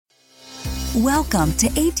Welcome to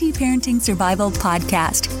AT Parenting Survival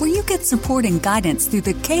Podcast, where you get support and guidance through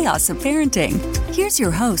the chaos of parenting. Here's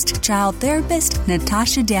your host, child therapist,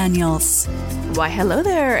 Natasha Daniels. Why, hello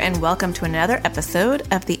there, and welcome to another episode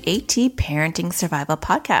of the AT Parenting Survival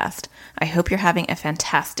Podcast. I hope you're having a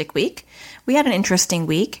fantastic week. We had an interesting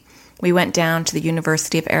week. We went down to the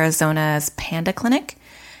University of Arizona's Panda Clinic,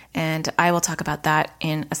 and I will talk about that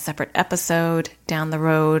in a separate episode down the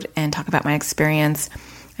road and talk about my experience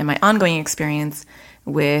and my ongoing experience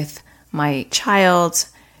with my child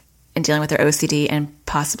and dealing with their OCD and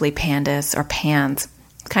possibly PANDAS or PANS.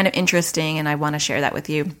 It's kind of interesting, and I want to share that with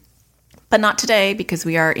you. But not today, because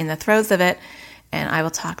we are in the throes of it, and I will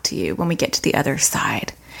talk to you when we get to the other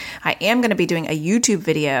side. I am going to be doing a YouTube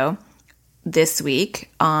video this week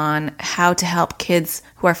on how to help kids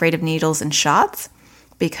who are afraid of needles and shots,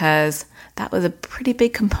 because that was a pretty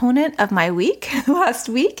big component of my week last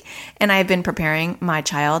week. And I've been preparing my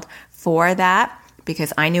child for that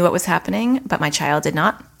because I knew what was happening, but my child did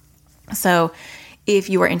not. So if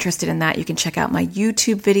you are interested in that, you can check out my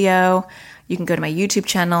YouTube video. You can go to my YouTube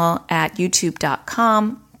channel at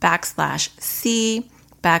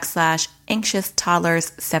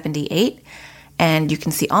youtube.com/C/anxious-toddlers78. And you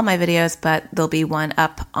can see all my videos, but there'll be one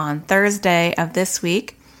up on Thursday of this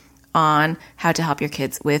week on how to help your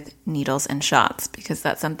kids with needles and shots, because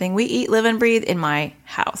that's something we eat, live, and breathe in my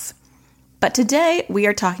house. But today we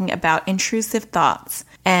are talking about intrusive thoughts.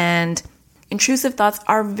 And intrusive thoughts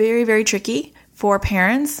are very, very tricky for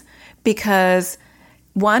parents because,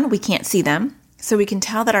 one, we can't see them. So we can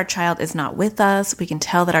tell that our child is not with us. We can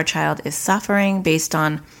tell that our child is suffering based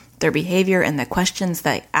on their behavior and the questions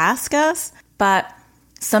they ask us. But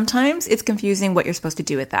sometimes it's confusing what you're supposed to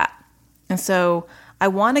do with that. And so I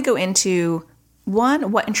want to go into,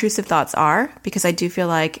 one, what intrusive thoughts are, because I do feel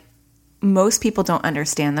like most people don't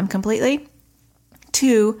understand them completely.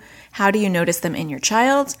 Two, how do you notice them in your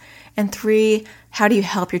child? And three, how do you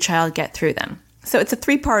help your child get through them? So it's a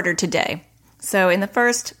three-parter today. So in the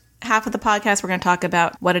first half of the podcast, we're going to talk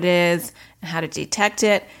about what it is and how to detect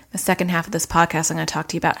it. The second half of this podcast, I'm going to talk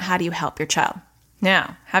to you about how do you help your child.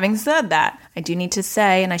 Now, having said that, I do need to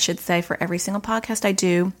say, and I should say for every single podcast I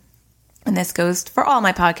do, and this goes for all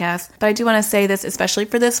my podcasts, but I do want to say this, especially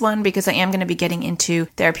for this one, because I am going to be getting into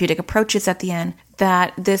therapeutic approaches at the end,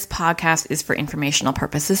 that this podcast is for informational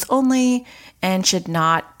purposes only and should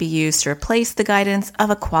not be used to replace the guidance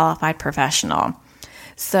of a qualified professional.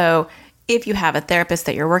 So if you have a therapist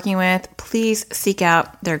that you're working with, please seek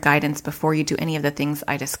out their guidance before you do any of the things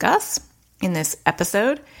I discuss in this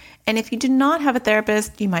episode. And if you do not have a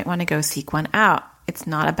therapist, you might want to go seek one out. It's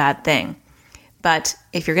not a bad thing. But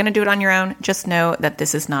if you're going to do it on your own, just know that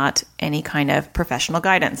this is not any kind of professional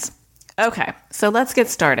guidance. Okay, so let's get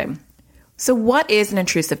started. So what is an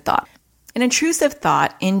intrusive thought? An intrusive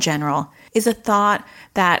thought, in general, is a thought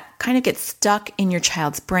that kind of gets stuck in your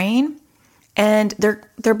child's brain, and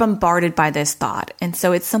they're bombarded by this thought. And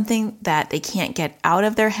so it's something that they can't get out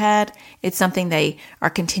of their head. It's something they are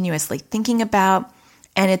continuously thinking about,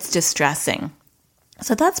 and it's distressing.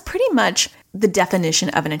 So that's pretty much the definition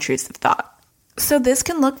of an intrusive thought. So this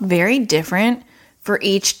can look very different for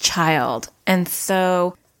each child. And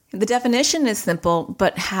so the definition is simple,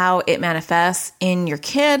 but how it manifests in your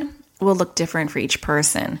kid will look different for each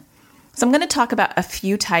person. So I'm going to talk about a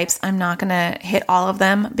few types. I'm not going to hit all of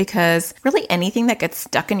them because really anything that gets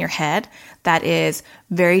stuck in your head that is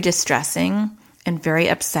very distressing and very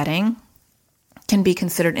upsetting can be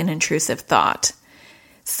considered an intrusive thought.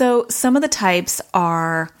 So some of the types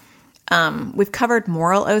are, we've covered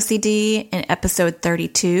moral OCD in episode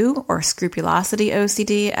 32, or scrupulosity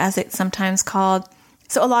OCD as it's sometimes called.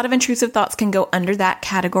 So a lot of intrusive thoughts can go under that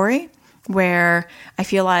category where I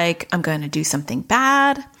feel like I'm going to do something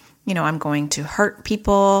bad. I'm going to hurt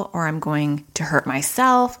people, or I'm going to hurt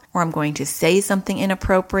myself, or I'm going to say something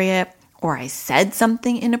inappropriate, or I said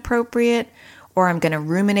something inappropriate, or I'm going to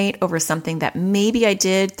ruminate over something that maybe I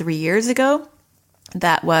did 3 years ago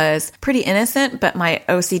that was pretty innocent, but my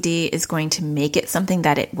OCD is going to make it something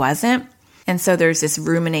that it wasn't. And so there's this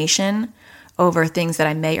rumination over things that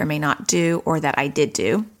I may or may not do, or that I did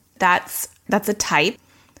do. That's a type.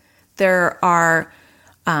 There are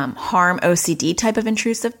harm OCD type of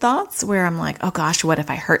intrusive thoughts where I'm like, oh gosh, what if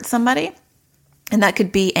I hurt somebody? And that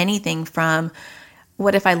could be anything from,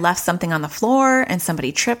 what if I left something on the floor and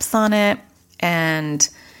somebody trips on it and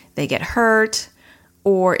they get hurt?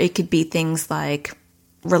 Or it could be things like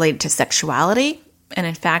related to sexuality. And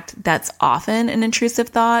in fact, that's often an intrusive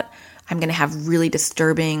thought. I'm going to have really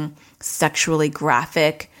disturbing, sexually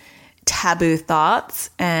graphic, taboo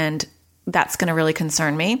thoughts, and that's going to really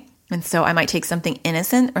concern me. And so I might take something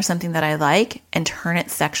innocent or something that I like and turn it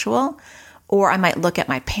sexual. Or I might look at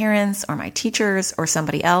my parents or my teachers or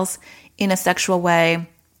somebody else in a sexual way.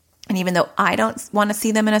 And even though I don't want to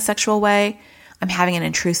see them in a sexual way, I'm having an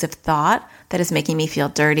intrusive thought that is making me feel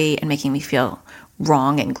dirty and making me feel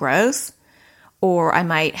wrong and gross. Or I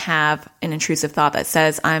might have an intrusive thought that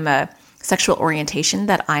says I'm a sexual orientation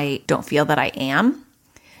that I don't feel that I am.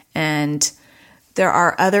 And there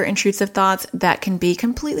are other intrusive thoughts that can be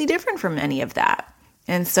completely different from any of that.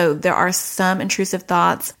 And so there are some intrusive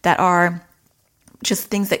thoughts that are just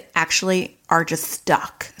things that actually are just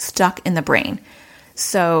stuck in the brain.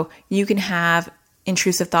 So you can have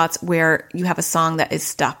intrusive thoughts where you have a song that is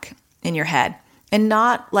stuck in your head. And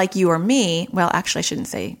not like you or me. Well, actually, I shouldn't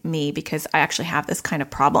say me because I actually have this kind of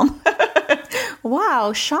problem.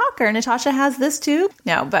 Wow, shocker. Natasha has this too?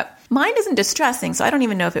 No, but mine isn't distressing, so I don't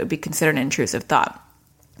even know if it would be considered an intrusive thought.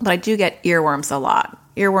 But I do get earworms a lot.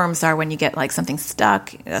 Earworms are when you get like something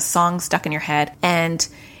stuck, a song stuck in your head. And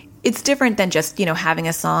it's different than just, having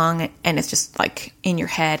a song and it's just like in your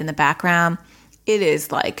head in the background. It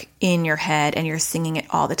is like in your head and you're singing it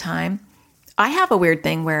all the time. I have a weird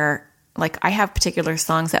thing where I have particular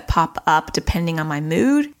songs that pop up depending on my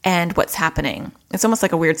mood and what's happening. It's almost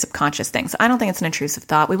like a weird subconscious thing. So I don't think it's an intrusive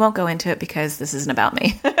thought. We won't go into it because this isn't about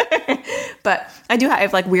me. But I do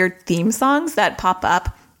have weird theme songs that pop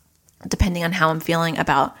up depending on how I'm feeling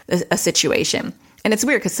about a situation. And it's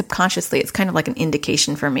weird because subconsciously it's kind of like an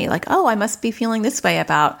indication for me, like, oh, I must be feeling this way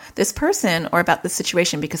about this person or about this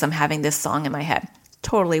situation because I'm having this song in my head.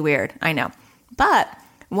 Totally weird, I know. But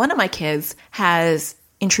one of my kids has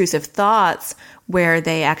intrusive thoughts where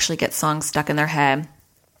they actually get songs stuck in their head.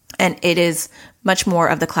 And it is much more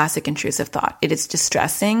of the classic intrusive thought. It is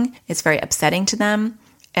distressing. It's very upsetting to them.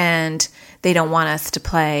 And they don't want us to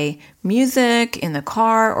play music in the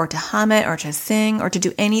car or to hum it or to sing or to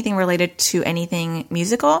do anything related to anything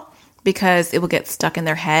musical because it will get stuck in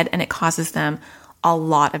their head and it causes them a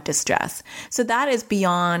lot of distress. So that is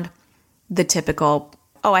beyond the typical,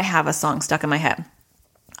 oh, I have a song stuck in my head.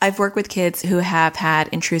 I've worked with kids who have had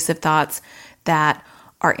intrusive thoughts that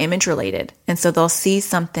are image related. And so they'll see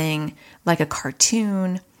something like a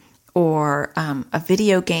cartoon or a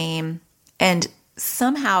video game, and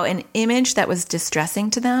somehow an image that was distressing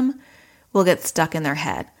to them will get stuck in their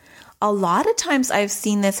head. A lot of times I've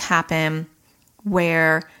seen this happen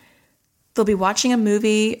where they'll be watching a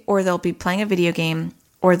movie or they'll be playing a video game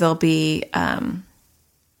or they'll be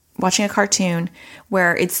watching a cartoon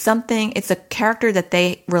where it's a character that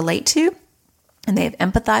they relate to and they have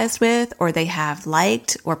empathized with or they have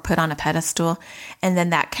liked or put on a pedestal. And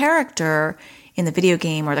then that character in the video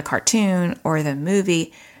game or the cartoon or the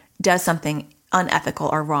movie does something unethical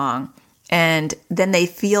or wrong. And then they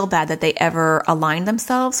feel bad that they ever aligned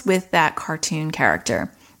themselves with that cartoon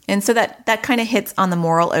character. And so that kind of hits on the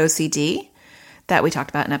moral OCD that we talked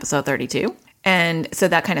about in episode 32. And so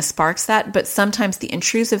that kind of sparks that. But sometimes the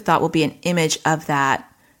intrusive thought will be an image of that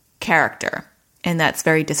character. And that's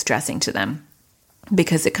very distressing to them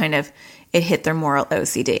because it hit their moral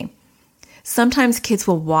OCD. Sometimes kids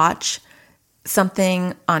will watch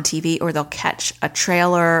something on TV or they'll catch a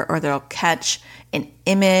trailer or they'll catch an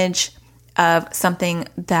image of something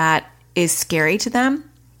that is scary to them.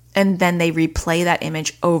 And then they replay that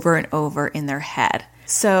image over and over in their head.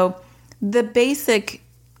 So the basic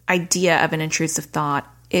idea of an intrusive thought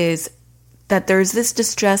is that there's this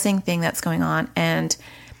distressing thing that's going on and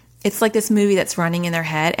it's like this movie that's running in their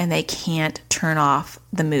head and they can't turn off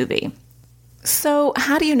the movie. So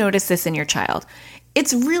how do you notice this in your child?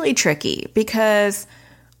 It's really tricky because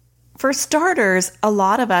for starters, a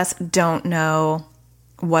lot of us don't know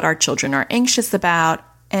what our children are anxious about.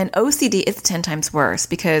 And OCD is 10 times worse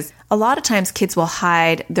because a lot of times kids will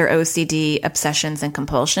hide their OCD obsessions and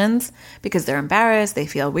compulsions because they're embarrassed, they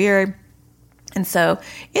feel weird. And so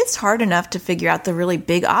it's hard enough to figure out the really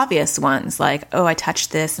big obvious ones like, oh, I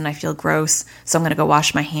touched this and I feel gross, so I'm going to go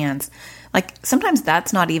wash my hands. Like sometimes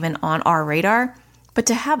that's not even on our radar, but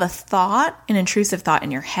to have a thought, an intrusive thought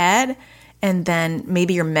in your head, and then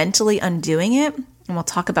maybe you're mentally undoing it, and we'll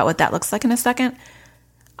talk about what that looks like in a second.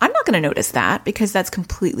 I'm not going to notice that because that's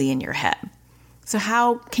completely in your head. So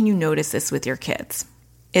how can you notice this with your kids?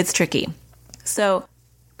 It's tricky. So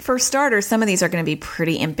for starters, some of these are going to be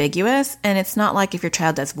pretty ambiguous. And it's not like if your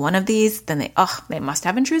child does one of these, then they must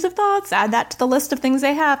have intrusive thoughts. Add that to the list of things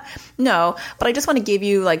they have. No, but I just want to give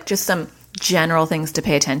you just some general things to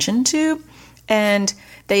pay attention to. And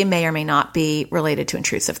they may or may not be related to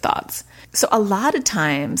intrusive thoughts. So a lot of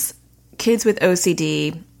times, kids with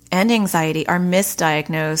OCD and anxiety are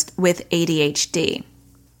misdiagnosed with ADHD.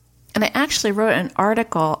 And I actually wrote an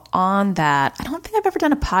article on that. I don't think I've ever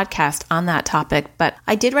done a podcast on that topic, but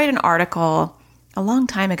I did write an article a long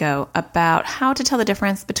time ago about how to tell the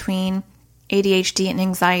difference between ADHD and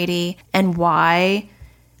anxiety and why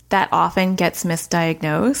that often gets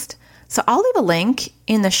misdiagnosed. So I'll leave a link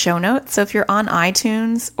in the show notes. So if you're on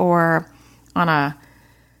iTunes or on a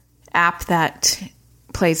app that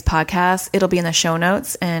plays podcasts, it'll be in the show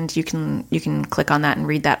notes, and you can click on that and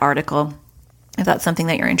read that article if that's something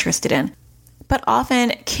that you're interested in. But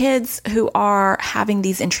often kids who are having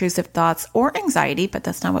these intrusive thoughts or anxiety, but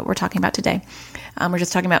that's not what we're talking about today. We're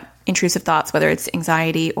just talking about intrusive thoughts, whether it's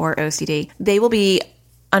anxiety or OCD. They will be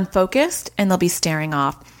unfocused and they'll be staring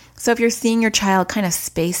off. So if you're seeing your child kind of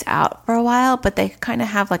space out for a while, but they kind of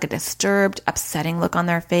have like a disturbed, upsetting look on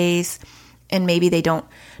their face, and maybe they don't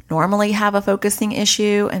normally have a focusing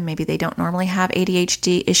issue, and maybe they don't normally have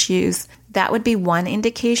ADHD issues, that would be one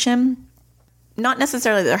indication. Not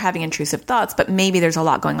necessarily that they're having intrusive thoughts, but maybe there's a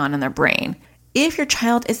lot going on in their brain. If your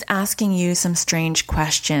child is asking you some strange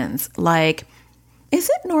questions like, is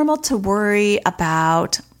it normal to worry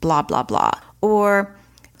about blah, blah, blah? Or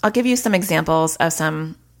I'll give you some examples of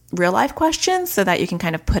some real life questions so that you can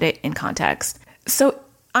kind of put it in context. So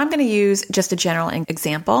I'm going to use just a general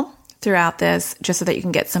example throughout this just so that you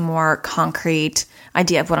can get some more concrete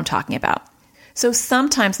idea of what I'm talking about. So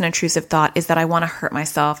sometimes an intrusive thought is that I want to hurt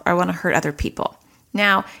myself or I want to hurt other people.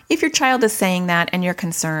 Now, if your child is saying that and you're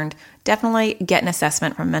concerned, definitely get an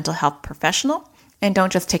assessment from a mental health professional and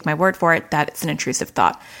don't just take my word for it that it's an intrusive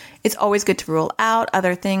thought. It's always good to rule out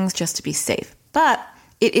other things just to be safe. But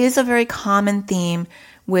it is a very common theme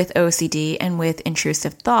with OCD and with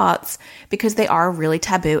intrusive thoughts because they are really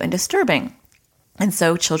taboo and disturbing. And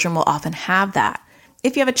so children will often have that.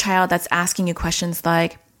 If you have a child that's asking you questions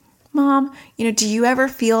like, Mom, do you ever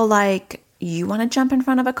feel like you want to jump in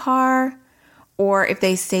front of a car? Or if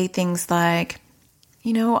they say things like,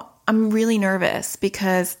 I'm really nervous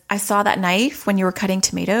because I saw that knife when you were cutting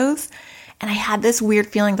tomatoes, and I had this weird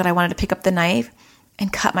feeling that I wanted to pick up the knife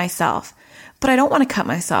and cut myself. But I don't want to cut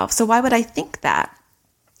myself, so why would I think that?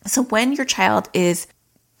 So when your child is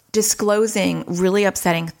disclosing really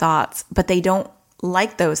upsetting thoughts, but they don't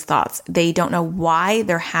like those thoughts, they don't know why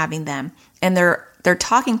they're having them, and they're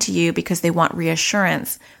talking to you because they want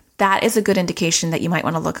reassurance, that is a good indication that you might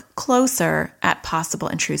want to look closer at possible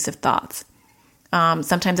intrusive thoughts.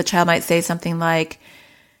 Sometimes a child might say something like,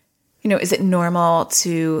 is it normal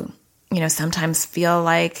to, sometimes feel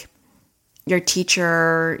like your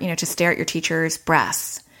teacher, to stare at your teacher's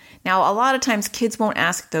breasts? Now, a lot of times kids won't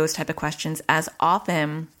ask those type of questions as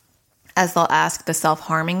often as they'll ask the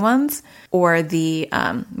self-harming ones or the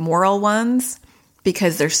moral ones,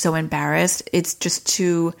 because they're so embarrassed. It's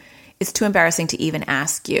too embarrassing to even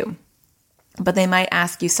ask you. But they might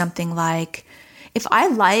ask you something like, if I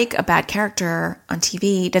like a bad character on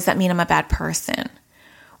TV, does that mean I'm a bad person?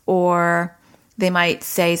 Or they might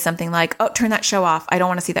say something like, oh, turn that show off. I don't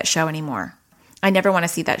want to see that show anymore. I never want to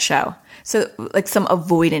see that show. So like some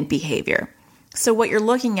avoidant behavior. So what you're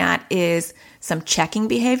looking at is some checking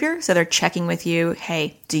behavior. So they're checking with you,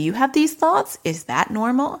 hey, do you have these thoughts? Is that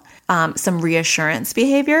normal? Some reassurance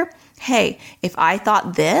behavior. Hey, if I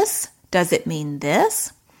thought this, does it mean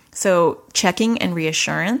this? So checking and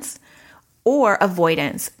reassurance. Or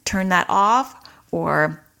avoidance. Turn that off,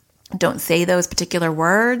 or don't say those particular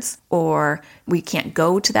words, or we can't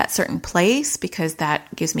go to that certain place because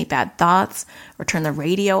that gives me bad thoughts, or turn the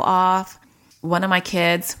radio off. One of my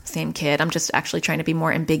kids, same kid, I'm just actually trying to be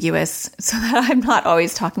more ambiguous so that I'm not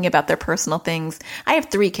always talking about their personal things. I have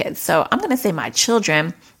 3 kids, so I'm going to say my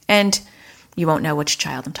children, and you won't know which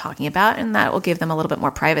child I'm talking about, and that will give them a little bit more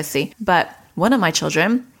privacy. But one of my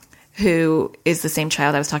children, who is the same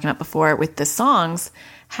child I was talking about before with the songs,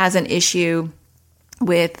 has an issue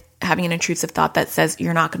with having an intrusive thought that says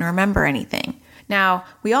you're not going to remember anything. Now,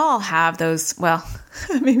 we all have those, well,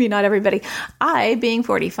 maybe not everybody. I, being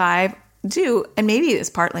 45, do, and maybe it's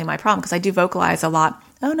partly my problem because I do vocalize a lot.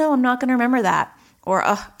 Oh no, I'm not going to remember that. Or,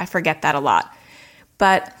 oh, I forget that a lot.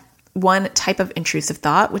 But one type of intrusive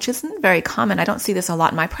thought, which isn't very common, I don't see this a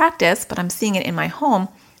lot in my practice, but I'm seeing it in my home,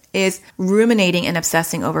 is ruminating and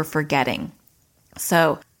obsessing over forgetting.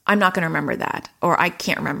 So I'm not going to remember that, or I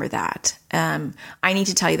can't remember that. I need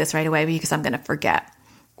to tell you this right away because I'm going to forget,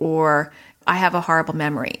 or I have a horrible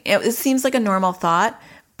memory. It seems like a normal thought,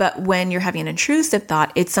 but when you're having an intrusive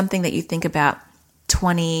thought, it's something that you think about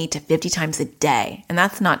 20 to 50 times a day, and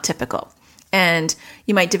that's not typical. And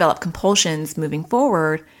you might develop compulsions moving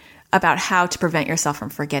forward about how to prevent yourself from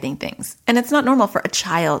forgetting things. And it's not normal for a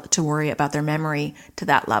child to worry about their memory to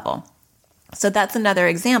that level. So that's another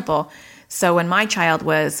example. So when my child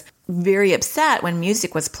was very upset when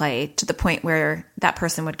music was played to the point where that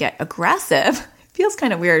person would get aggressive, it feels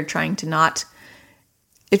kind of weird trying to not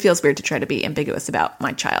It feels weird to try to be ambiguous about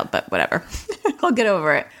my child, but whatever. I'll get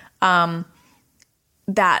over it.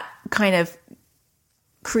 That kind of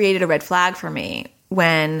created a red flag for me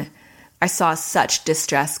when I saw such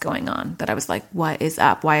distress going on that I was like, what is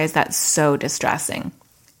up? Why is that so distressing?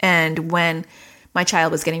 And when my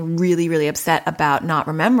child was getting really, really upset about not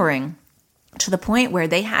remembering, to the point where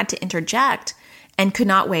they had to interject and could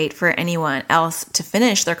not wait for anyone else to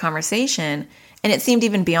finish their conversation. And it seemed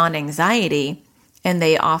even beyond anxiety. And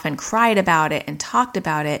they often cried about it and talked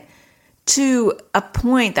about it to a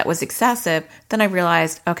point that was excessive. Then I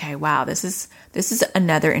realized, okay, wow, this is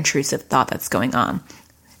another intrusive thought that's going on.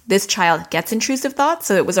 This child gets intrusive thoughts,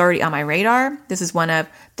 so it was already on my radar. This is one of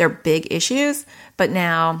their big issues. But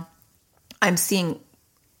now I'm seeing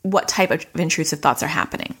what type of intrusive thoughts are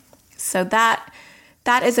happening. So that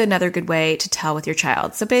is another good way to tell with your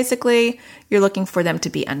child. So basically, you're looking for them to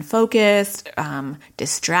be unfocused,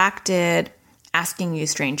 distracted, asking you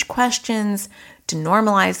strange questions, to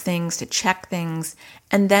normalize things, to check things.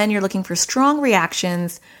 And then you're looking for strong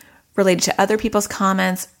reactions related to other people's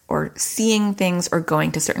comments or seeing things or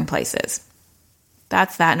going to certain places.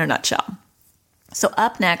 That's that in a nutshell. So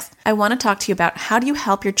up next, I want to talk to you about how do you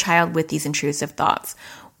help your child with these intrusive thoughts?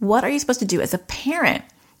 What are you supposed to do as a parent?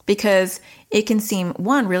 Because it can seem,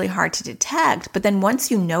 one, really hard to detect, but then once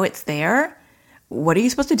you know it's there, what are you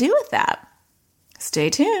supposed to do with that? Stay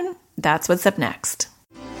tuned. That's what's up next.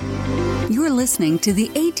 You're listening to the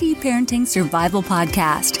AT Parenting Survival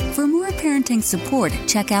Podcast. For more parenting support,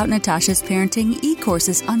 check out Natasha's parenting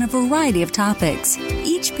e-courses on a variety of topics.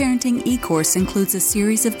 Each parenting e-course includes a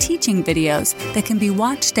series of teaching videos that can be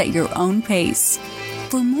watched at your own pace.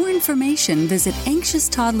 For more information, visit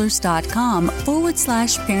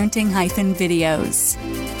anxioustoddlers.com/parenting-videos.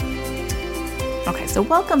 Okay, so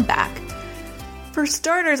welcome back. For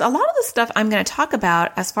starters, a lot of the stuff I'm going to talk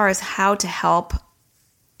about as far as how to help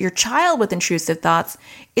your child with intrusive thoughts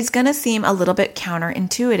is going to seem a little bit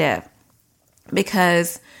counterintuitive,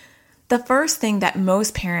 because the first thing that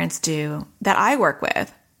most parents do that I work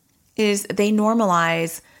with is they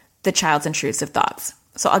normalize the child's intrusive thoughts.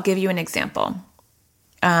 So I'll give you an example.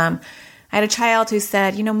 I had a child who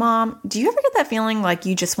said, Mom, do you ever get that feeling like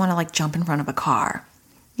you just want to jump in front of a car?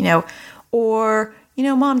 Or,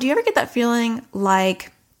 Mom, do you ever get that feeling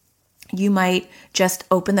like you might just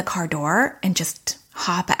open the car door and just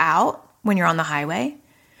hop out when you're on the highway?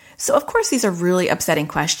 So of course, these are really upsetting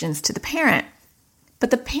questions to the parent.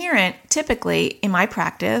 But the parent typically, in my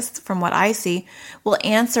practice, from what I see, will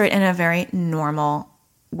answer it in a very normal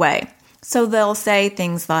way. So they'll say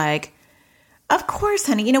things like, of course,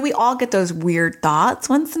 honey, we all get those weird thoughts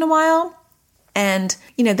once in a while. And,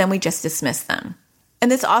 then we just dismiss them. And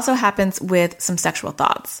this also happens with some sexual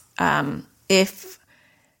thoughts. If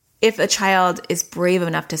a child is brave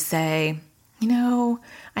enough to say, I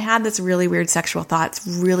had this really weird sexual thought, it's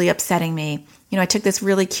really upsetting me. I took this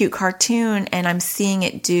really cute cartoon and I'm seeing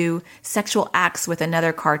it do sexual acts with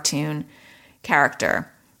another cartoon character.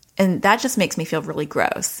 And that just makes me feel really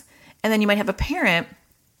gross. And then you might have a parent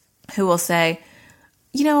who will say,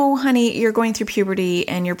 honey, you're going through puberty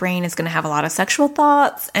and your brain is going to have a lot of sexual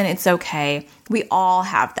thoughts and it's okay. We all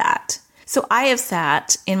have that. So I have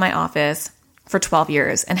sat in my office for 12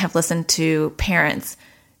 years and have listened to parents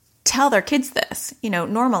tell their kids this,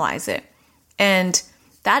 normalize it. And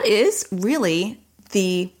that is really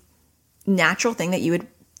the natural thing that you would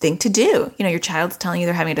think to do. Your child's telling you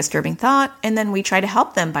they're having a disturbing thought, and then we try to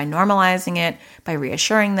help them by normalizing it, by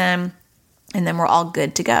reassuring them, and then we're all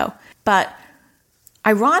good to go. But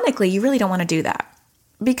ironically, you really don't want to do that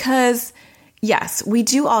because, yes, we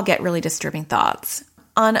do all get really disturbing thoughts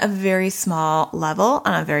on a very small level,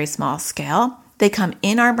 on a very small scale. They come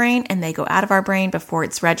in our brain and they go out of our brain before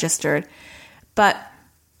it's registered. But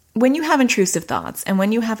when you have intrusive thoughts and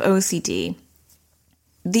when you have OCD,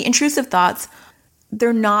 the intrusive thoughts,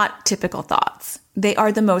 they're not typical thoughts. They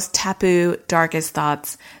are the most taboo, darkest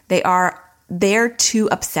thoughts. They are there to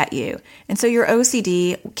upset you. And so your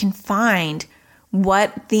OCD can find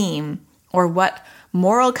what theme or what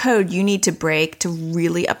moral code you need to break to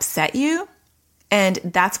really upset you. And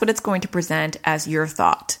that's what it's going to present as your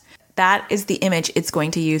thought. That is the image it's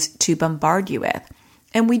going to use to bombard you with.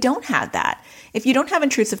 And we don't have that. If you don't have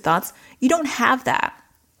intrusive thoughts, you don't have that.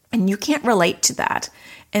 And you can't relate to that.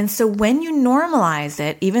 And so when you normalize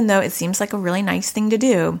it, even though it seems like a really nice thing to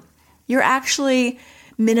do, you're actually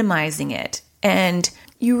minimizing it. And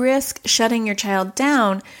you risk shutting your child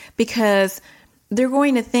down because they're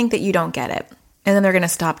going to think that you don't get it. And then they're going to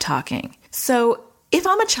stop talking. So if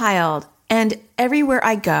I'm a child and everywhere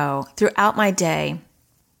I go throughout my day,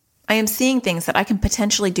 I am seeing things that I can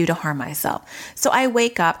potentially do to harm myself. So I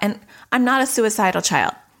wake up, and I'm not a suicidal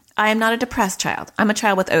child. I am not a depressed child. I'm a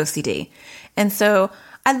child with OCD. And so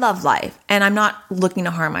I love life, and I'm not looking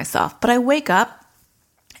to harm myself. But I wake up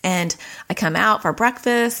and I come out for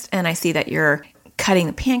breakfast and I see that you're cutting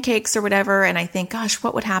the pancakes or whatever. And I think, gosh,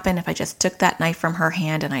 what would happen if I just took that knife from her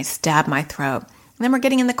hand and I stabbed my throat? And then we're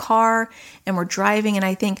getting in the car and we're driving, and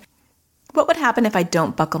I think, what would happen if I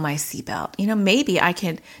don't buckle my seatbelt? Maybe I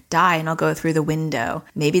could die and I'll go through the window.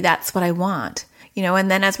 Maybe that's what I want. And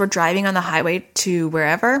then as we're driving on the highway to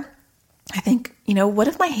wherever, I think, what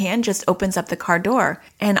if my hand just opens up the car door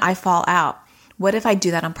and I fall out? What if I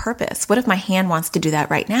do that on purpose? What if my hand wants to do that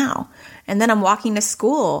right now? And then I'm walking to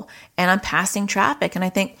school and I'm passing traffic and I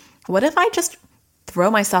think, what if I just throw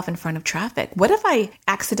myself in front of traffic? What if I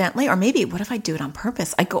accidentally, or maybe what if I do it on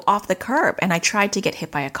purpose? I go off the curb and I try to get hit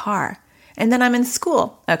by a car. And then I'm in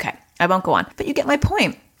school. Okay, I won't go on. But you get my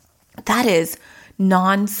point. That is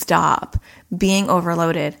nonstop being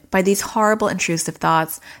overloaded by these horrible intrusive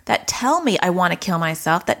thoughts that tell me I want to kill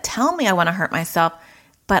myself, that tell me I want to hurt myself,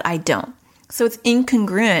 but I don't. So it's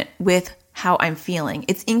incongruent with how I'm feeling.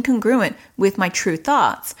 It's incongruent with my true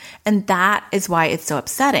thoughts. And that is why it's so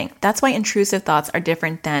upsetting. That's why intrusive thoughts are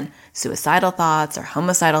different than suicidal thoughts or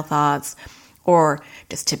homicidal thoughts or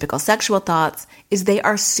just typical sexual thoughts, is they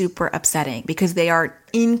are super upsetting because they are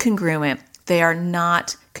incongruent. They are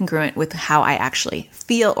not congruent with how I actually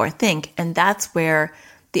feel or think. And that's where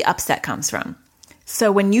the upset comes from.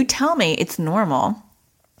 So when you tell me it's normal,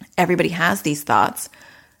 everybody has these thoughts,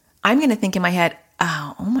 I'm going to think in my head,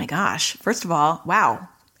 oh my gosh, first of all, wow,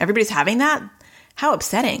 everybody's having that? How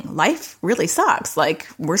upsetting. Life really sucks. Like,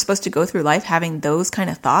 we're supposed to go through life having those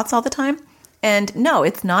kind of thoughts all the time? And no,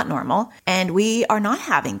 it's not normal. And we are not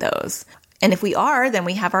having those. And if we are, then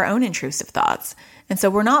we have our own intrusive thoughts. And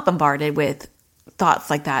so we're not bombarded with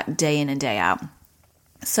thoughts like that day in and day out.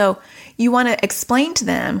 So you want to explain to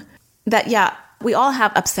them that, yeah, we all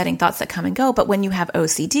have upsetting thoughts that come and go. But when you have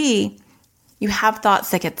OCD, you have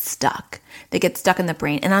thoughts that get stuck. They get stuck in the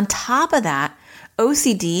brain. And on top of that,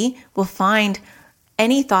 OCD will find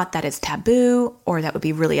any thought that is taboo or that would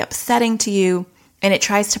be really upsetting to you, and it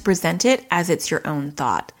tries to present it as it's your own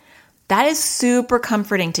thought. That is super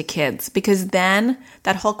comforting to kids because then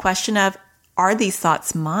that whole question of, are these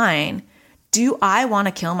thoughts mine? Do I want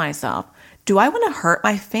to kill myself? Do I want to hurt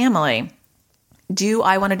my family? Do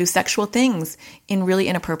I want to do sexual things in really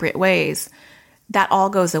inappropriate ways? That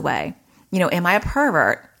all goes away. Am I a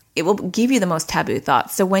pervert? It will give you the most taboo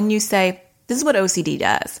thoughts. So when you say, this is what OCD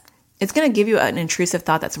does, it's going to give you an intrusive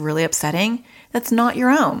thought that's really upsetting, that's not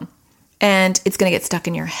your own. And it's going to get stuck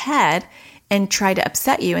in your head and try to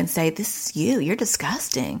upset you and say, this is you, you're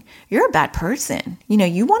disgusting, you're a bad person,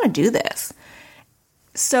 you want to do this.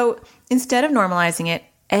 So instead of normalizing it,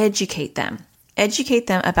 educate them. Educate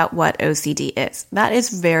them about what OCD is. That is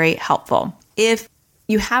very helpful. If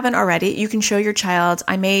you haven't already, you can show your child,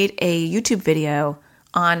 I made a YouTube video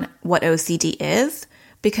on what OCD is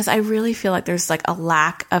because I really feel like there's like a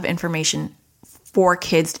lack of information for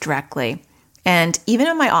kids directly. And even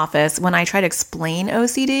in my office, when I try to explain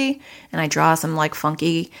OCD and I draw some like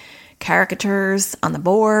funky caricatures on the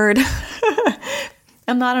board,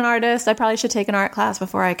 I'm not an artist. I probably should take an art class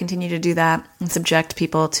before I continue to do that and subject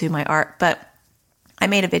people to my art. But I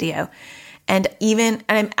made a video and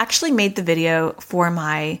I actually made the video for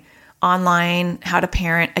my online How to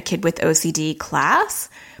Parent a Kid with OCD class,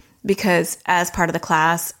 because as part of the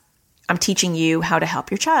class, I'm teaching you how to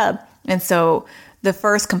help your child. And so the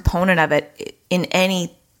first component of it in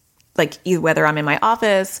any, like whether I'm in my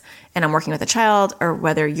office and I'm working with a child or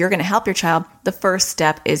whether you're going to help your child, the first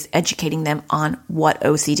step is educating them on what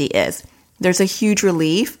OCD is. There's a huge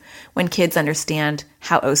relief when kids understand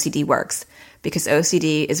how OCD works, because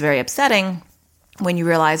OCD is very upsetting when you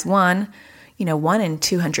realize one in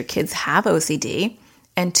 200 kids have OCD,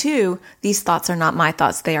 and two, these thoughts are not my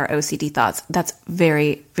thoughts, they are OCD thoughts. That's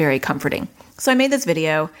very, very comforting. So I made this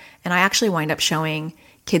video and I actually wind up showing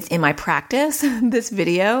kids in my practice this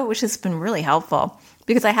video, which has been really helpful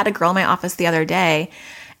because I had a girl in my office the other day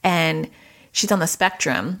and she's on the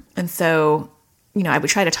spectrum. And so, I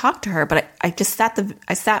would try to talk to her, but I just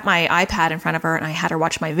sat my iPad in front of her and I had her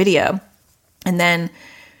watch my video. And then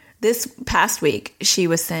this past week, I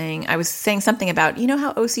was saying something about,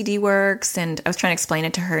 how OCD works, and I was trying to explain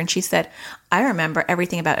it to her, and she said, I remember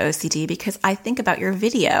everything about OCD because I think about your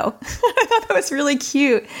video. I thought that was really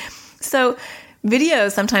cute. So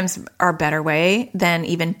videos sometimes are a better way than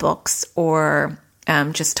even books or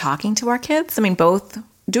just talking to our kids. I mean, both,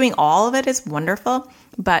 doing all of it is wonderful,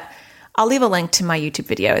 but I'll leave a link to my YouTube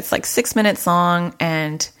video. It's like 6 minutes long,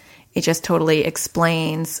 and It just totally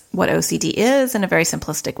explains what OCD is in a very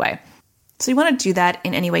simplistic way. So you want to do that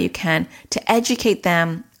in any way you can to educate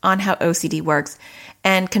them on how OCD works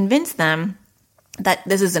and convince them that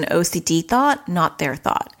this is an OCD thought, not their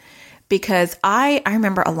thought. Because I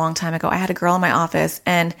remember a long time ago, I had a girl in my office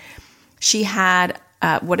and she had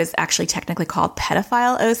what is actually technically called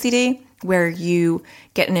pedophile OCD, where you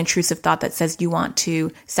get an intrusive thought that says you want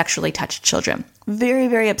to sexually touch children. Very,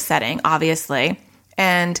 very upsetting, obviously.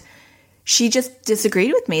 And she just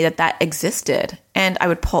disagreed with me that existed. And I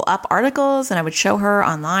would pull up articles and I would show her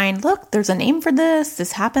online, look, there's a name for this.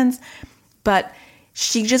 This happens. But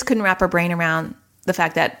she just couldn't wrap her brain around the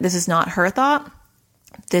fact that this is not her thought.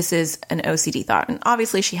 This is an OCD thought. And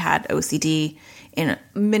obviously she had OCD in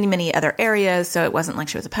many, many other areas. So it wasn't like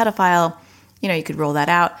she was a pedophile. You could rule that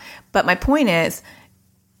out. But my point is,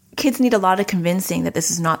 kids need a lot of convincing that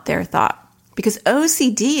this is not their thought. Because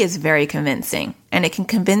OCD is very convincing. And it can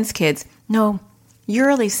convince kids, no, you're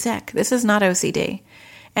really sick. This is not OCD.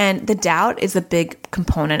 And the doubt is a big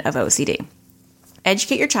component of OCD.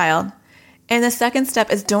 Educate your child. And the second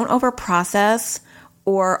step is don't overprocess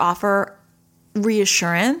or offer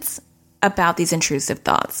reassurance about these intrusive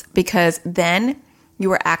thoughts, because then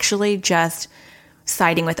you are actually just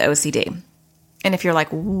siding with OCD. And if you're like,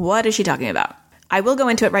 what is she talking about? I will go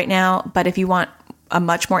into it right now, but if you want a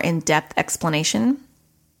much more in-depth explanation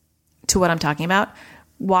to what I'm talking about,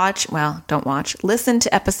 listen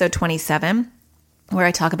to episode 27, where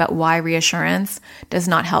I talk about why reassurance does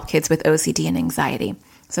not help kids with OCD and anxiety.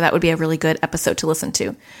 So that would be a really good episode to listen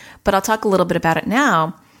to. But I'll talk a little bit about it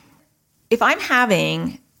now. If I'm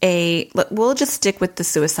having we'll just stick with the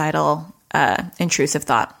suicidal intrusive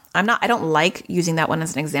thought. I don't like using that one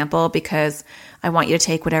as an example because I want you to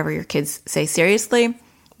take whatever your kids say seriously.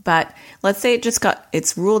 But let's say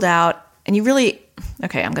it's ruled out and you really,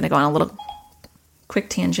 okay, I'm going to go on a little quick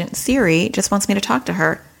tangent. Siri just wants me to talk to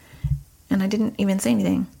her and I didn't even say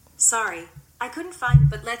anything. Sorry, I couldn't find,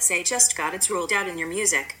 but let's say just got it's ruled out in your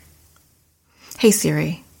music. Hey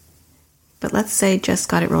Siri, but let's say just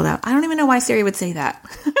got it ruled out. I don't even know why Siri would say that.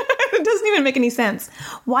 It doesn't even make any sense.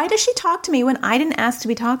 Why does she talk to me when I didn't ask to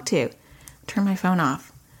be talked to? Turn my phone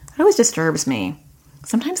off. That always disturbs me.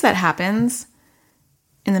 Sometimes that happens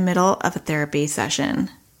in the middle of a therapy session,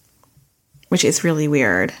 which is really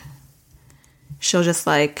weird. She'll just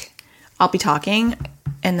I'll be talking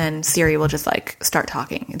and then Siri will just start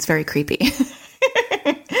talking. It's very creepy.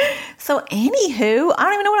 So anywho, I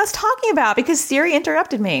don't even know what I was talking about because Siri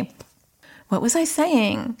interrupted me. What was I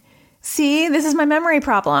saying? See, this is my memory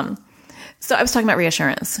problem. So I was talking about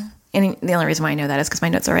reassurance. And the only reason why I know that is because my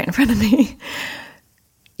notes are right in front of me.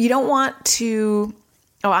 You don't want to...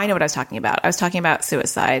 Oh, I know what I was talking about. I was talking about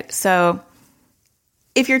suicide. So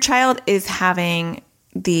if your child is having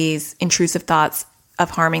these intrusive thoughts of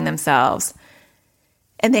harming themselves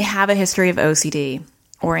and they have a history of OCD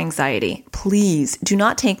or anxiety, please do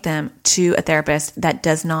not take them to a therapist that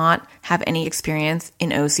does not have any experience in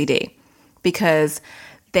OCD, because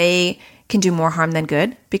they can do more harm than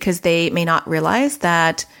good, because they may not realize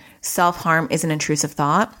that self-harm is an intrusive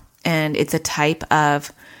thought and it's a type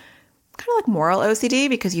of kind of like moral OCD,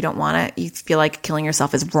 because you don't want to, you feel like killing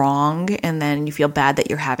yourself is wrong and then you feel bad that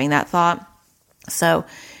you're having that thought. So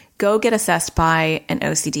go get assessed by an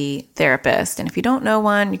OCD therapist. And if you don't know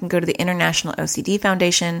one, you can go to the International OCD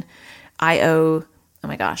Foundation, IOCDF.org.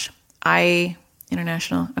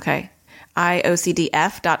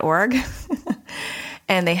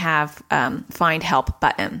 And they have find help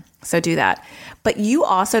button. So do that. But you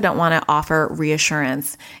also don't want to offer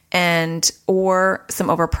reassurance or some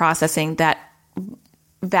overprocessing that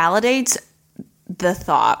validates the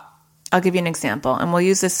thought. I'll give you an example, and we'll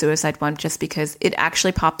use this suicide one just because it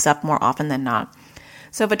actually pops up more often than not.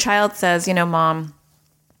 So if a child says, Mom,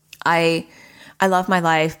 I love my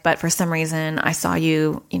life, but for some reason I saw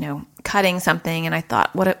you, cutting something, and I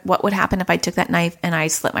thought, what would happen if I took that knife and I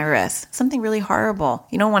slit my wrist? Something really horrible.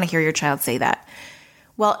 You don't want to hear your child say that.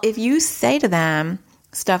 Well, if you say to them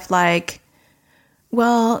stuff like,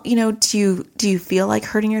 well, do you feel like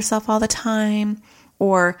hurting yourself all the time?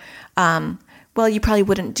 Or, well, you probably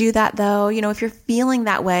wouldn't do that though. If you're feeling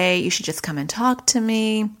that way, you should just come and talk to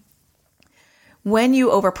me. When you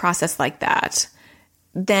overprocess like that,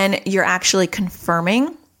 then you're actually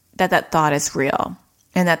confirming that thought is real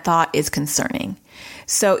and that thought is concerning.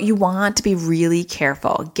 So you want to be really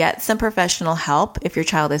careful. Get some professional help if your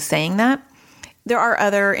child is saying that. There are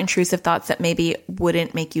other intrusive thoughts that maybe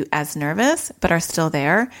wouldn't make you as nervous, but are still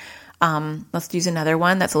there. Let's use another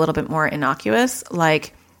one that's a little bit more innocuous.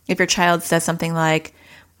 Like if your child says something like,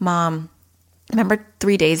 Mom, remember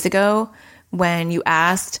 3 days ago when you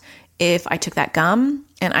asked if I took that gum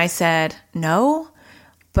and I said no,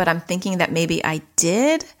 but I'm thinking that maybe I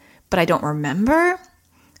did, but I don't remember.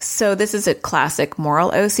 So this is a classic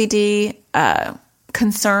moral OCD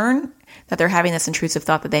concern, that they're having this intrusive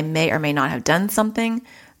thought that they may or may not have done something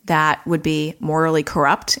that would be morally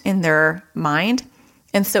corrupt in their mind.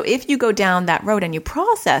 And so if you go down that road and you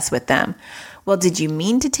process with them, well, did you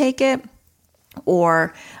mean to take it?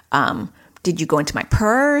 Or did you go into my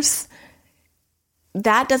purse?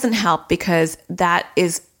 That doesn't help, because that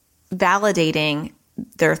is validating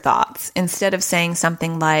their thoughts. Instead of saying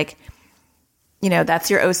something like, that's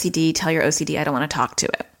your OCD, tell your OCD I don't want to talk to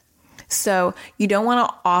it. So you don't want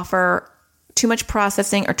to offer too much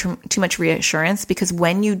processing or too much reassurance, because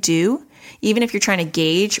when you do, even if you're trying to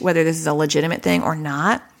gauge whether this is a legitimate thing or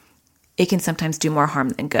not, it can sometimes do more harm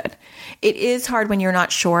than good. It is hard when you're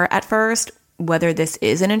not sure at first whether this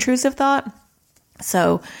is an intrusive thought.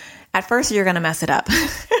 So at first you're going to mess it up.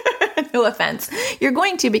 No offense. You're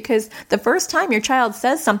going to, because the first time your child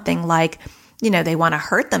says something like, they want to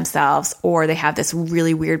hurt themselves, or they have this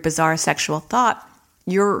really weird, bizarre sexual thought,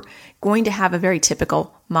 you're going to have a very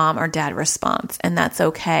typical mom or dad response, and that's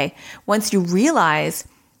okay. Once you realize,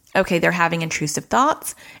 okay, they're having intrusive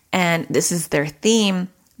thoughts and this is their theme,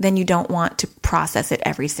 then you don't want to process it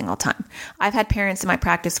every single time. I've had parents in my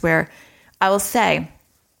practice where I will say,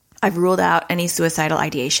 I've ruled out any suicidal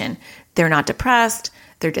ideation. They're not depressed.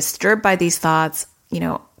 They're disturbed by these thoughts.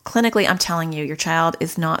 Clinically, I'm telling you, your child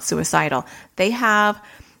is not suicidal. They have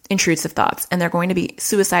intrusive thoughts, and they're going to be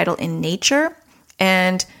suicidal in nature.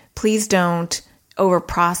 And please don't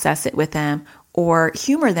overprocess it with them or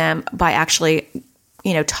humor them by actually,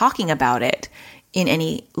 talking about it in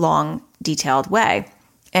any long, detailed way.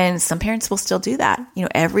 And some parents will still do that.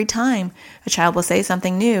 Every time a child will say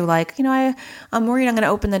something new, like, I'm worried I'm going to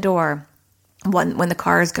open the door when the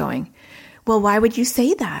car is going. Well, why would you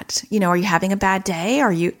say that? Are you having a bad day?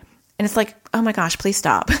 And it's like, oh my gosh, please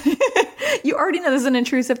stop. You already know this is an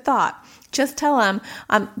intrusive thought. Just tell them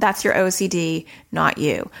that's your OCD, not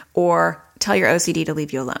you. Or tell your OCD to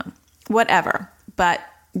leave you alone. Whatever. But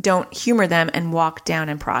don't humor them and walk down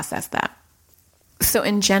and process that. So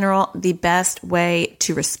in general, the best way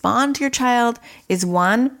to respond to your child is,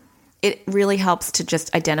 one, it really helps to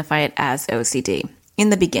just identify it as OCD in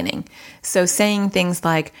the beginning. So saying things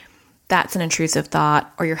like, that's an intrusive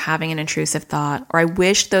thought, or you're having an intrusive thought, or I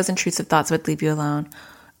wish those intrusive thoughts would leave you alone.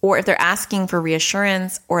 Or if they're asking for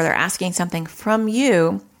reassurance, or they're asking something from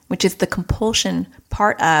you, which is the compulsion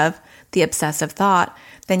part of the obsessive thought,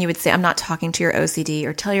 then you would say, I'm not talking to your OCD,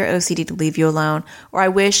 or tell your OCD to leave you alone, or I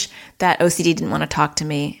wish that OCD didn't want to talk to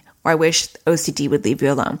me, or I wish OCD would leave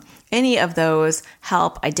you alone. Any of those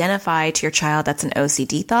help identify to your child that's an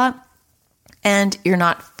OCD thought, and you're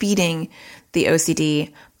not feeding the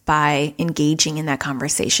OCD by engaging in that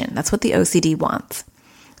conversation. That's what the OCD wants.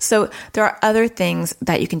 So there are other things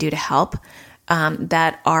that you can do to help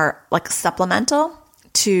that are like supplemental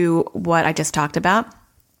to what I just talked about.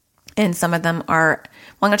 And some of them are,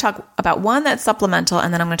 I'm going to talk about one that's supplemental,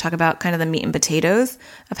 and then I'm going to talk about kind of the meat and potatoes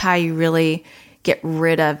of how you really get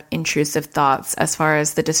rid of intrusive thoughts as far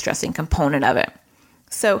as the distressing component of it.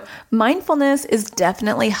 So mindfulness is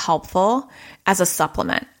definitely helpful as a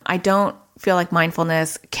supplement. I don't feel like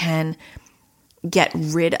mindfulness can get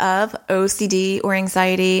rid of OCD or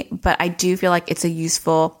anxiety, but I do feel like it's a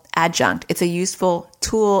useful adjunct. It's a useful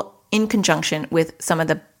tool in conjunction with some of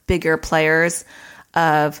the bigger players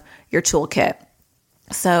of your toolkit.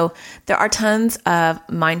 So there are tons of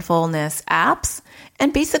mindfulness apps.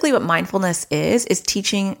 And basically what mindfulness is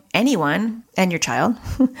teaching anyone and your child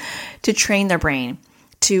to train their brain,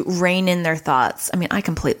 to rein in their thoughts. I mean, I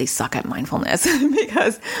completely suck at mindfulness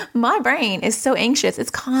because my brain is so anxious. It's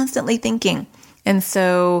constantly thinking. And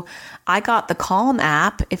so I got the Calm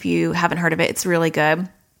app. If you haven't heard of it, it's really good.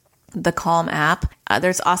 The Calm app.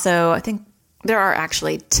 There's also, I think there are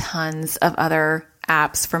actually tons of other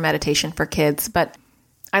apps for meditation for kids, but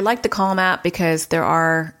I like the Calm app because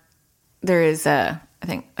there is I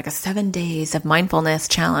think like a 7 days of mindfulness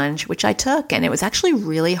challenge, which I took. And it was actually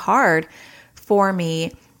really hard for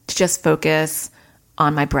me to just focus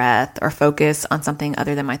on my breath or focus on something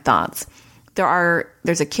other than my thoughts.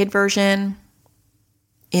 There's a kid version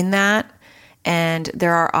in that. And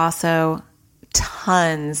there are also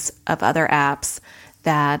tons of other apps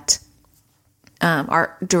that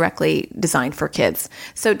are directly designed for kids.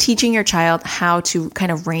 So teaching your child how to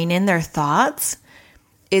kind of rein in their thoughts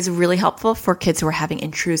is really helpful for kids who are having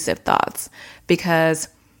intrusive thoughts, because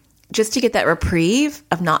just to get that reprieve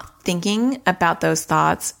of not thinking about those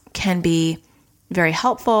thoughts can be very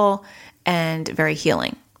helpful and very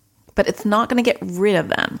healing. But it's not going to get rid of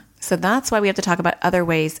them. So that's why we have to talk about other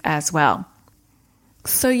ways as well.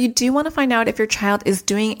 So you do want to find out if your child is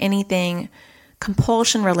doing anything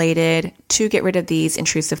compulsion related to get rid of these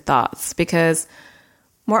intrusive thoughts, because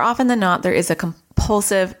more often than not, there is a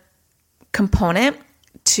compulsive component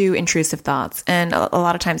to intrusive thoughts. And a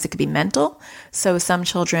lot of times it could be mental. So some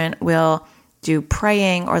children will do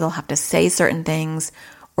praying, or they'll have to say certain things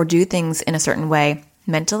or do things in a certain way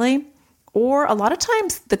mentally. Or a lot of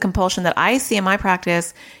times the compulsion that I see in my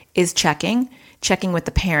practice is checking with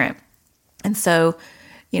the parent. And so,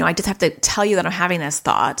 I just have to tell you that I'm having this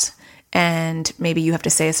thought, and maybe you have to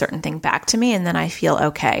say a certain thing back to me, and then I feel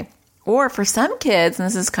okay. Or for some kids, and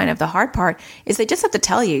this is kind of the hard part, is they just have to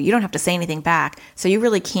tell you. You don't have to say anything back. So you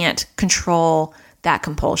really can't control that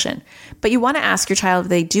compulsion. But you want to ask your child if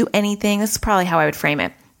they do anything. This is probably how I would frame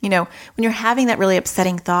it. When you're having that really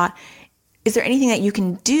upsetting thought, is there anything that you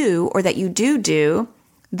can do or that you do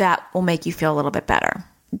that will make you feel a little bit better?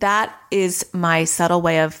 That is my subtle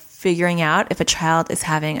way of figuring out if a child is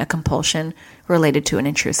having a compulsion related to an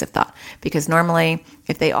intrusive thought. Because normally,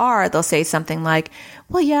 if they are, they'll say something like,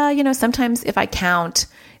 well, yeah, sometimes if I count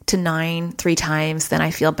to 9 3 times, then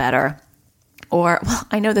I feel better. Or, well,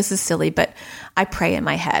 I know this is silly, but I pray in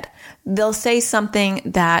my head. They'll say something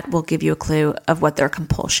that will give you a clue of what their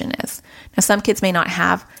compulsion is. Now, some kids may not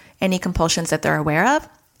have any compulsions that they're aware of.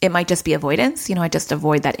 It might just be avoidance. I just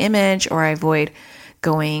avoid that image, or I avoid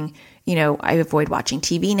going, I avoid watching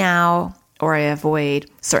TV now, or I avoid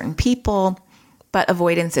certain people, but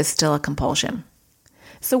avoidance is still a compulsion.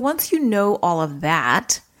 So once you know all of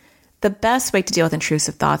that, the best way to deal with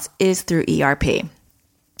intrusive thoughts is through ERP.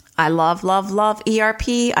 I love, love, love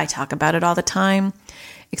ERP. I talk about it all the time.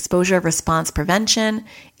 Exposure response prevention.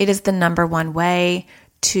 It is the number one way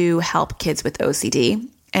to help kids with OCD.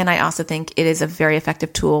 And I also think it is a very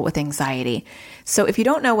effective tool with anxiety. So if you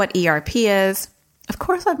don't know what ERP is, of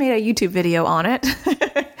course, I've made a YouTube video on it.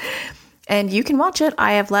 And you can watch it.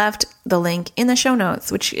 I have left the link in the show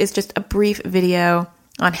notes, which is just a brief video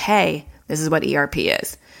on, hey, this is what ERP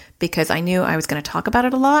is. Because I knew I was going to talk about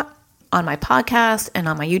it a lot on my podcast and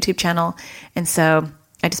on my YouTube channel. And so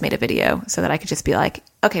I just made a video so that I could just be like,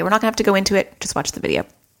 okay, we're not going to have to go into it. Just watch the video.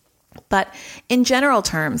 But in general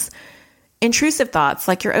terms, intrusive thoughts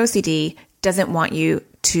like your OCD doesn't want you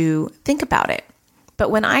to think about it.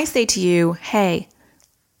 But when I say to you, hey,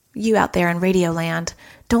 you out there in Radio Land,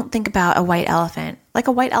 don't think about a white elephant. Like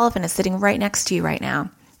a white elephant is sitting right next to you right now,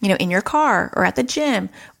 in your car or at the gym,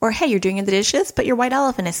 or hey, you're doing the dishes, but your white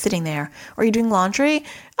elephant is sitting there, or you're doing laundry.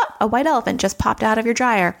 Oh, a white elephant just popped out of your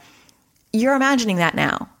dryer. You're imagining that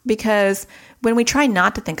now, because when we try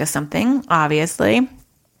not to think of something, obviously,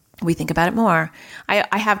 we think about it more.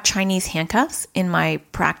 I have Chinese handcuffs in my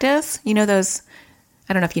practice. Those,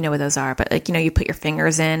 I don't know if you know what those are, but you put your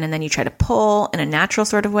fingers in and then you try to pull in a natural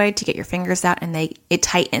sort of way to get your fingers out, and it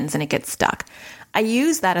tightens and it gets stuck. I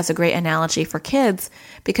use that as a great analogy for kids,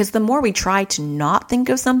 because the more we try to not think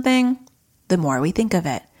of something, the more we think of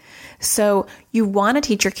it. So you want to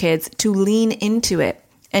teach your kids to lean into it.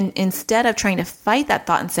 And instead of trying to fight that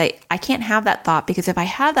thought and say, I can't have that thought, because if I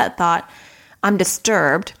have that thought, I'm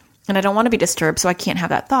disturbed and I don't want to be disturbed, so I can't have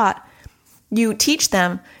that thought. You teach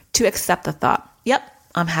them to accept the thought. Yep,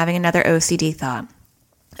 I'm having another OCD thought.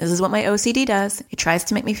 This is what my OCD does. It tries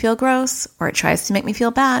to make me feel gross, or it tries to make me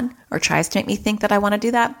feel bad, or it tries to make me think that I want to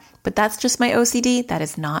do that. But that's just my OCD. That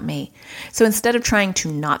is not me. So instead of trying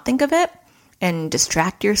to not think of it and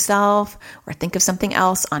distract yourself or think of something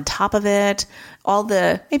else on top of it, all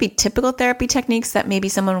the maybe typical therapy techniques that maybe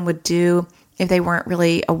someone would do if they weren't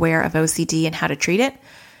really aware of OCD and how to treat it,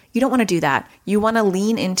 you don't want to do that. You want to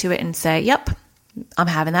lean into it and say, yep, I'm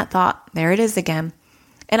having that thought. There it is again.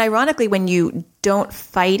 And ironically, when you don't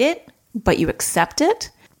fight it, but you accept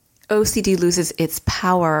it, OCD loses its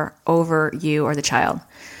power over you or the child.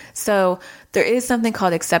 So there is something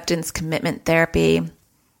called acceptance commitment therapy,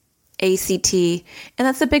 ACT, and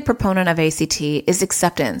that's a big proponent of ACT is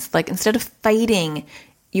acceptance. Like instead of fighting,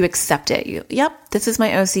 you accept it. Yep, this is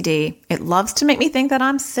my OCD. It loves to make me think that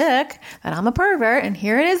I'm sick, that I'm a pervert, and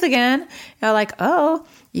here it is again. You're like, oh,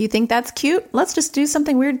 you think that's cute? Let's just do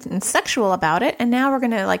something weird and sexual about it. And now we're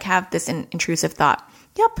going to have this intrusive thought.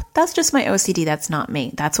 Yep, that's just my OCD. That's not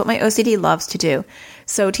me. That's what my OCD loves to do.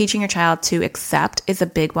 So teaching your child to accept is a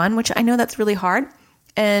big one, which I know that's really hard.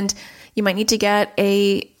 And you might need to get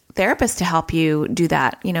a therapist to help you do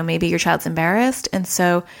that. Maybe your child's embarrassed. And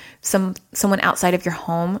so someone outside of your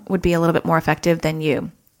home would be a little bit more effective than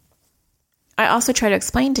you. I also try to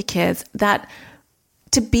explain to kids that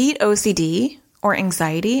to beat OCD or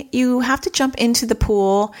anxiety, you have to jump into the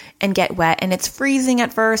pool and get wet, and it's freezing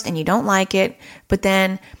at first and you don't like it, but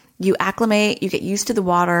then you acclimate, you get used to the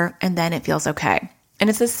water, and then it feels okay. And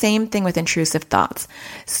it's the same thing with intrusive thoughts.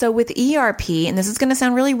 So with ERP, and this is going to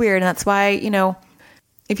sound really weird, and that's why,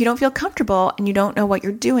 if you don't feel comfortable and you don't know what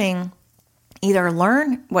you're doing, either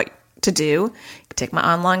learn what to do, take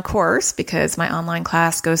my online course, because my online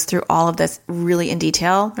class goes through all of this really in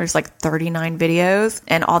detail. There's like 39 videos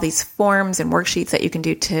and all these forms and worksheets that you can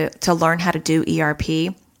do to learn how to do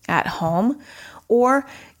ERP at home, or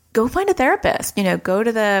go find a therapist. Go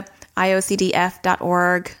to the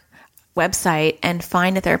iocdf.org website and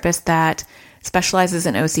find a therapist that specializes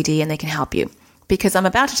in OCD, and they can help you. Because I'm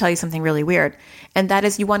about to tell you something really weird, and that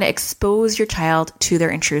is you want to expose your child to their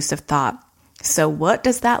intrusive thought. So what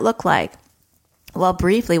does that look like? Well,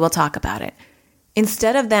 briefly, we'll talk about it.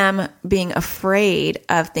 Instead of them being afraid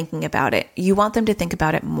of thinking about it, you want them to think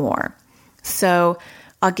about it more. So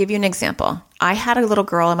I'll give you an example. I had a little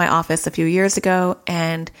girl in my office a few years ago,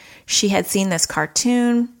 and she had seen this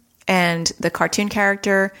cartoon, and the cartoon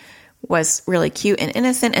character was really cute and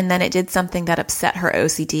innocent, and then it did something that upset her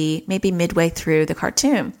OCD maybe midway through the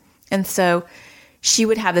cartoon. And so she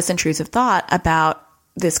would have this intrusive thought about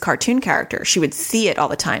this cartoon character. She would see it all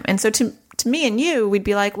the time. And so to me and you, we'd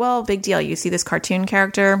be like, well, big deal. You see this cartoon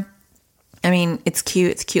character. I mean, it's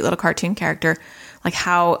cute. It's a cute little cartoon character. Like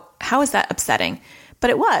how is that upsetting? But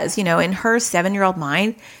it was, in her 7-year-old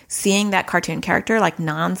mind, seeing that cartoon character like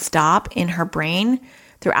nonstop in her brain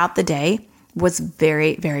throughout the day was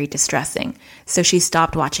very, very distressing. So she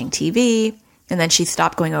stopped watching TV, and then she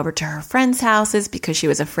stopped going over to her friends' houses because she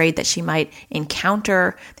was afraid that they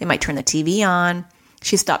might turn the TV on.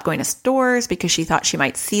 She stopped going to stores because she thought she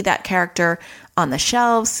might see that character on the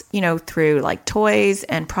shelves, through like toys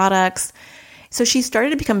and products. So she started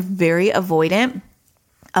to become very avoidant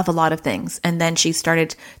of a lot of things. And then she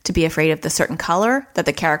started to be afraid of the certain color that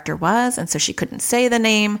the character was. And so she couldn't say the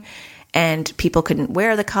name, and people couldn't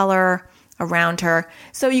wear the color around her.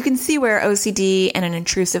 So you can see where OCD and an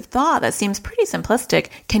intrusive thought that seems pretty simplistic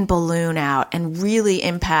can balloon out and really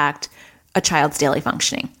impact a child's daily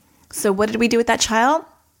functioning. So what did we do with that child?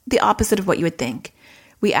 The opposite of what you would think.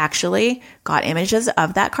 We actually got images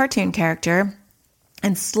of that cartoon character,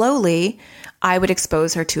 and slowly I would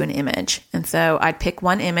expose her to an image. And so I'd pick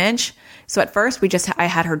one image. So at first I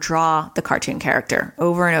had her draw the cartoon character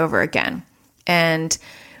over and over again. And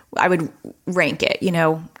I would rank it,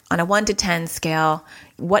 on a 1 to 10 scale.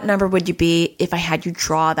 What number would you be if I had you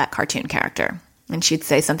draw that cartoon character? And she'd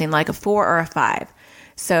say something like a 4 or a 5.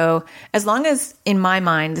 So as long as, in my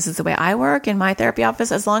mind, this is the way I work in my therapy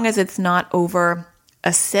office, as long as it's not over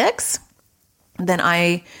a 6, then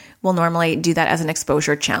I will normally do that as an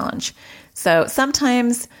exposure challenge. So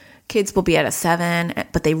sometimes kids will be at a 7,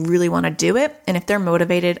 but they really want to do it. And if they're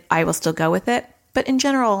motivated, I will still go with it. But in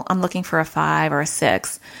general, I'm looking for a 5 or a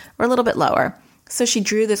 6 or a little bit lower. So she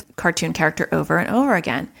drew this cartoon character over and over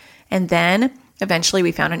again. And then eventually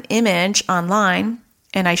we found an image online,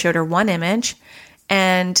 and I showed her one image,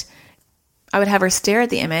 and I would have her stare at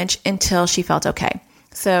the image until she felt okay.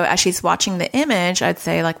 So as she's watching the image, I'd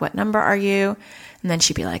say, like, what number are you? And then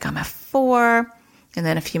she'd be like, I'm a 4. And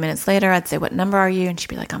then a few minutes later, I'd say, what number are you? And she'd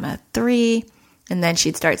be like, I'm a 3. And then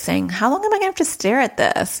she'd start saying, how long am I going to have to stare at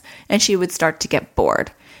this? And she would start to get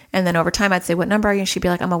bored. And then over time, I'd say, what number are you? And she'd be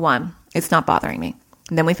like, I'm a 1. It's not bothering me.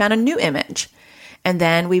 And then we found a new image. And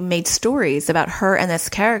then we made stories about her and this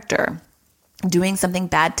character doing something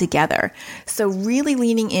bad together. So really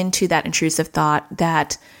leaning into that intrusive thought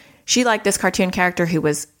that she liked this cartoon character who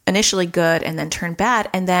was initially good and then turned bad,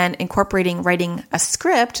 and then writing a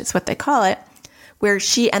script, it's what they call it, where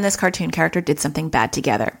she and this cartoon character did something bad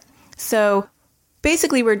together. So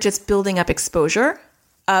basically, we're just building up exposure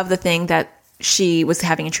of the thing that she was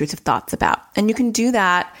having intrusive thoughts about. And you can do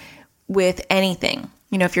that with anything.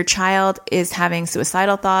 If your child is having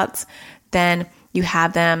suicidal thoughts, then you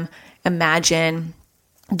have them imagine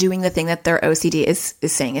doing the thing that their OCD is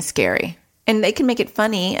saying is scary. And they can make it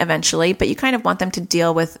funny eventually, but you kind of want them to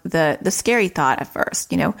deal with the scary thought at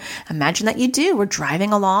first. Imagine that we're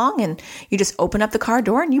driving along and you just open up the car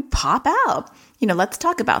door and you pop out. Let's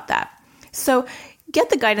talk about that. So get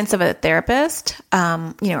the guidance of a therapist,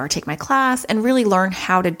 or take my class and really learn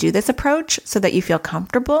how to do this approach so that you feel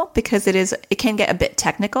comfortable, because it can get a bit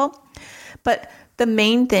technical. But the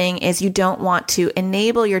main thing is you don't want to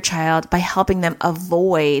enable your child by helping them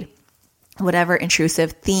avoid whatever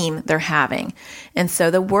intrusive theme they're having. And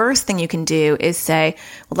so the worst thing you can do is say,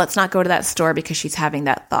 well, let's not go to that store because she's having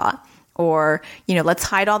that thought. Or, let's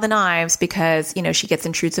hide all the knives because, she gets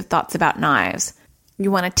intrusive thoughts about knives. You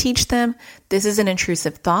want to teach them this is an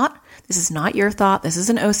intrusive thought. This is not your thought. This is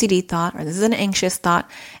an OCD thought, or this is an anxious thought.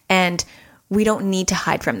 And we don't need to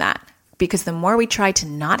hide from that. because the more we try to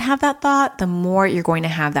not have that thought, the more you're going to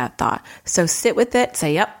have that thought. So sit with it,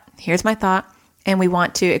 say, yep, here's my thought. And we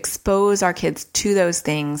want to expose our kids to those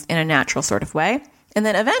things in a natural sort of way. And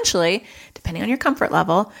then eventually, depending on your comfort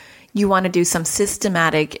level, you want to do some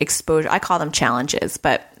systematic exposure. I call them challenges,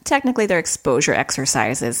 but technically they're exposure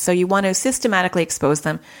exercises. So you want to systematically expose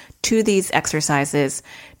them to these exercises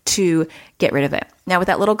to get rid of it. Now, with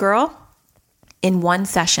that little girl, in one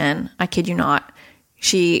session, I kid you not,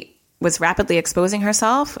 she was rapidly exposing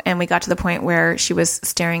herself, and we got to the point where she was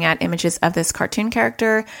staring at images of this cartoon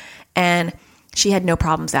character, and she had no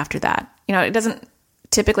problems after that. You know, it doesn't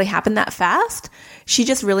typically happen that fast. She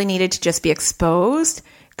just really needed to just be exposed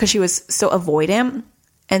because she was so avoidant.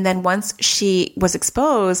 And then once she was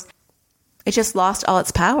exposed, it just lost all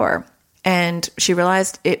its power. And she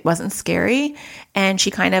realized it wasn't scary. And she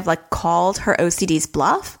kind of like called her OCD's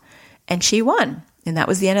bluff, and she won. And that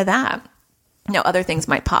was the end of that. Now, other things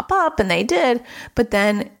might pop up, and they did, but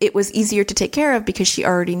then it was easier to take care of because she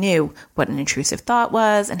already knew what an intrusive thought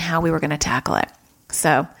was and how we were going to tackle it.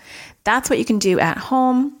 So that's what you can do at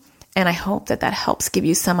home. And I hope that that helps give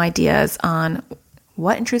you some ideas on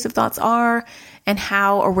what intrusive thoughts are and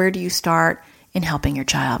how or where do you start in helping your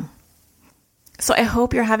child. So I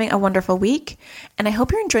hope you're having a wonderful week, and I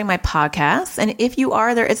hope you're enjoying my podcast. And if you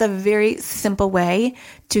are, there is a very simple way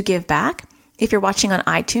to give back. If you're watching on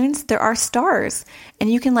iTunes, there are stars,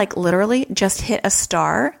 and you can like literally just hit a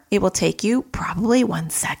star. It will take you probably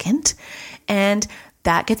 1 second, and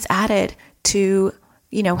that gets added to,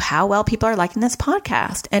 you know, how well people are liking this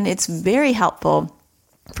podcast. And it's very helpful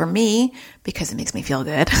for me because it makes me feel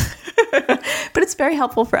good, but it's very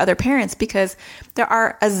helpful for other parents because there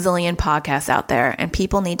are a zillion podcasts out there and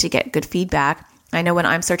people need to get good feedback. I know when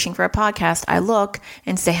I'm searching for a podcast, I look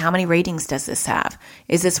and say, how many ratings does this have?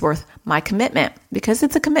 Is this worth my commitment? Because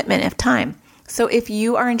it's a commitment of time. So if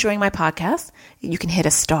you are enjoying my podcast, you can hit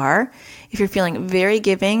a star. If you're feeling very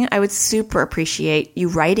giving, I would super appreciate you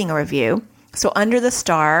writing a review. So under the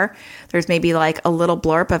star, there's maybe like a little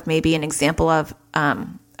blurb of maybe an example of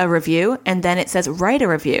a review, and then it says write a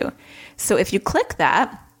review. So if you click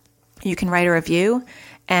that, you can write a review,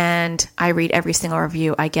 and I read every single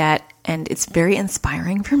review I get, and it's very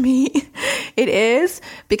inspiring for me. It is,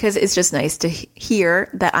 because it's just nice to hear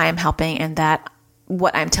that I am helping and that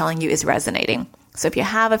what I'm telling you is resonating. So if you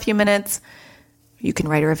have a few minutes, you can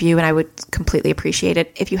write a review, and I would completely appreciate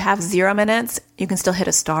it. If you have 0 minutes, you can still hit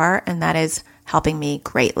a star, and that is helping me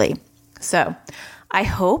greatly. So I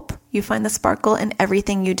hope you find the sparkle in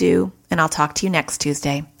everything you do, and I'll talk to you next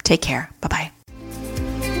Tuesday. Take care. Bye-bye.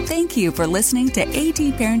 Thank you for listening to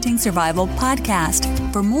AT Parenting Survival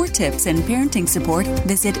Podcast. For more tips and parenting support,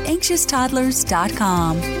 visit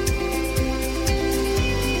anxioustoddlers.com.